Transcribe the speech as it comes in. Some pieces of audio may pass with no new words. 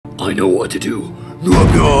I know what to do.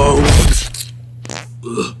 Nom nom!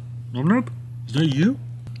 Nom nom? Is that you?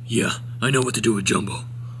 Yeah, I know what to do with Jumbo.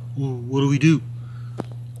 Well, what do we do?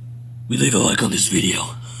 We leave a like on this video.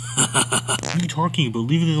 What are you talking about?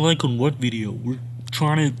 Leaving a like on what video? We're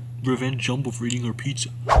trying to revenge Jumbo for eating our pizza.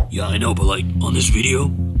 Yeah, I know, but like, on this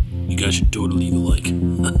video, you guys should totally leave a like.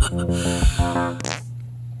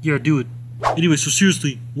 Yeah, do it. Anyway, so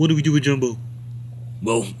seriously, what do we do with Jumbo?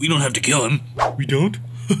 Well, we don't have to kill him. We don't?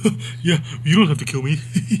 Yeah, you don't have to kill me.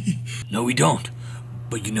 No, we don't.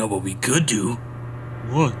 But you know what we could do?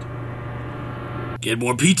 What? Get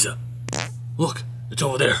more pizza. Look, it's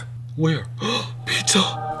over there. Where? Pizza!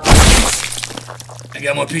 I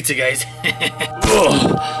got more pizza, guys.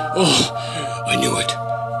 I knew it.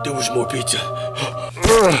 There was more pizza.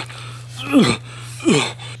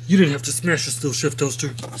 You didn't have to smash this little chef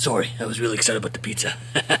toaster. Sorry, I was really excited about the pizza.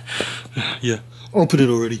 Yeah, open it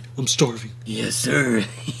already. I'm starving. Yes, sir.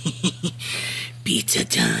 Pizza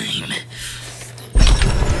time.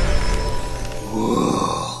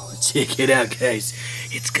 Whoa, check it out, guys.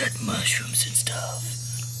 It's got mushrooms and stuff.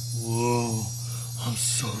 Whoa, I'm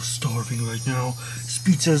so starving right now. This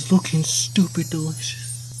pizza is looking stupid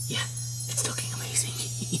delicious. Yeah, it's looking amazing.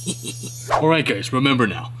 Alright guys, remember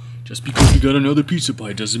now. Just because we got another pizza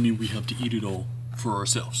pie doesn't mean we have to eat it all for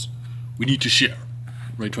ourselves. We need to share.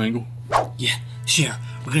 Right, Triangle? Yeah, share.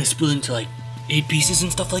 We're gonna split into like 8 pieces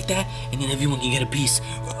and stuff like that, and then everyone can get a piece.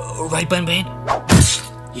 Right, Banban?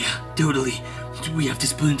 Yeah, totally. We have to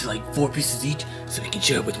split into like 4 pieces each so we can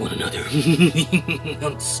share with one another.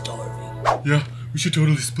 I'm starving. Yeah, we should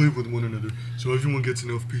totally split with one another so everyone gets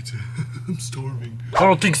enough pizza. I'm starving. I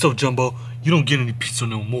don't think so, Jumbo. You don't get any pizza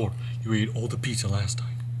no more. You ate all the pizza last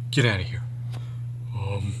time. Get out of here.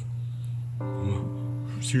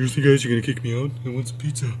 Seriously, guys, you're gonna kick me out? I want some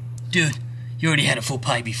pizza. Dude, you already had a full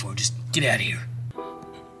pie before. Just get out of here.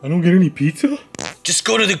 I don't get any pizza? Just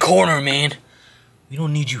go to the corner, man. We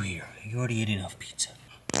don't need you here. You already ate enough pizza.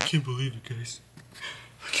 I can't believe it, guys.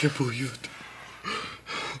 I can't believe it.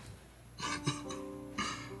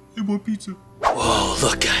 I want pizza. Whoa,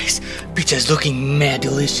 look, guys. Pizza's looking mad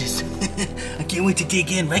delicious. I can't wait to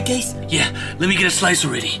dig in, right, guys? Yeah, let me get a slice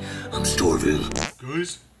already. I'm starving.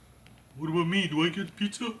 Guys, what about me? Do I get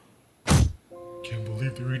pizza? Can't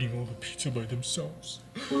believe they're eating all the pizza by themselves.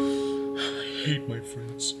 I hate my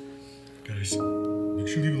friends. Guys, make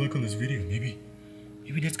sure you leave a like on this video. Maybe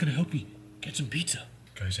that's gonna help me get some pizza.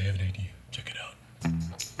 Guys, I have an idea. Check it out.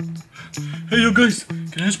 Hey, yo, guys,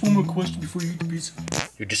 can I ask one more question before you eat the pizza?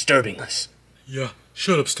 You're disturbing us. Yeah,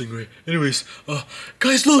 shut up, Stingray. Anyways,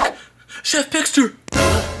 guys, look! Chef Pixter!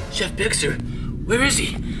 Chef Pixter? Where is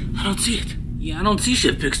he? I don't see it. Yeah, I don't see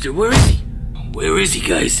Chef Pixter. Where is he? Where is he,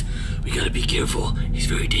 guys? We gotta be careful. He's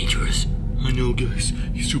very dangerous. I know, guys.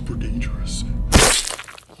 He's super dangerous.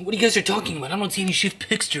 What are you guys are talking about? I don't see any Chef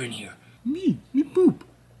Pixter in here. Me poop.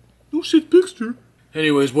 No Chef Pixter.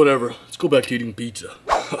 Anyways, whatever. Let's go back to eating pizza.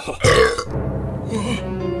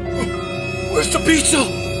 Where's the pizza?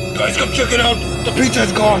 Guys, come check it out. The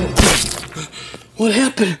pizza's gone. What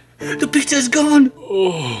happened? The pizza's gone.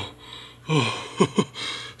 Oh.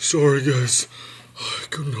 Sorry, guys. I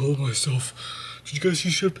couldn't hold myself. Did you guys see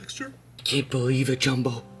Chef Pixter? Can't believe it,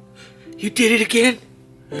 Jumbo. You did it again.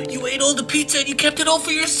 You ate all the pizza and you kept it all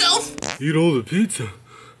for yourself. Eat all the pizza?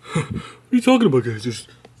 What are you talking about, guys? There's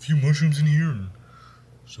a few mushrooms in here and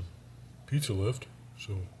some pizza left,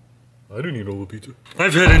 so I didn't eat all the pizza.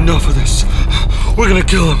 I've had enough of this. We're gonna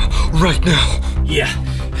kill him right now. Yeah.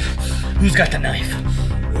 Who's got the knife?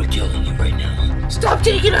 We're killing you right now. Stop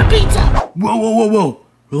taking our pizza! Whoa.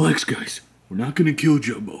 Relax, guys. We're not gonna kill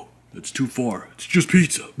Jumbo. That's too far. It's just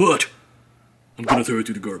pizza, but I'm gonna throw it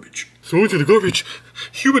through the garbage. Throw it through the garbage?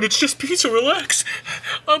 Human, it's just pizza. Relax.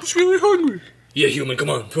 I'm just really hungry. Yeah, Human, come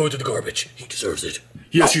on. Throw it to the garbage. He deserves it.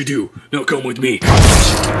 Yes, you do. Now come with me.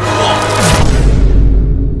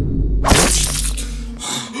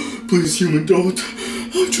 Please, Human, don't.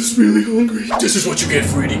 I'm just really hungry. This is what you get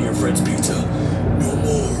for eating your friend's pizza. No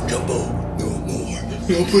more, Jumbo. No more.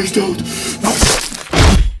 No, please don't.